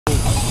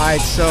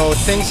Alright, so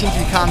things seem to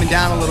be calming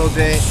down a little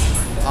bit.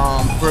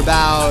 For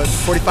about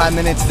 45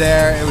 minutes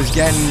there, it was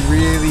getting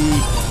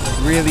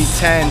really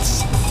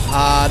tense.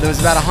 There was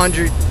about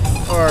 100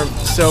 or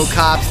so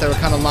cops that were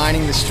kind of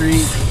lining the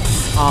street,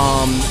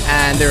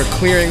 and they were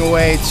clearing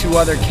away 2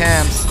 other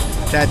camps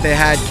that they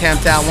had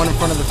camped out, one in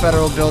front of the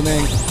federal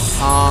building,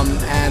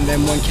 and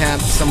then one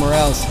camp somewhere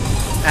else.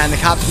 And the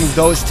cops moved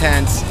those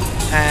tents,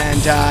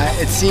 and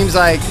it seems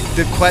like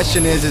the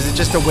question is it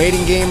just a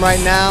waiting game right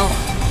now?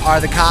 Are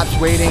the cops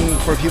waiting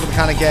for people to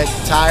kind of get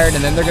tired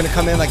and then they're going to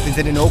come in like they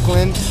did in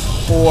Oakland?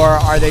 Or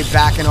are they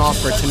backing off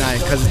for tonight?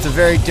 Because it's a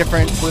very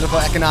different political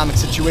economic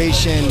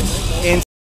situation in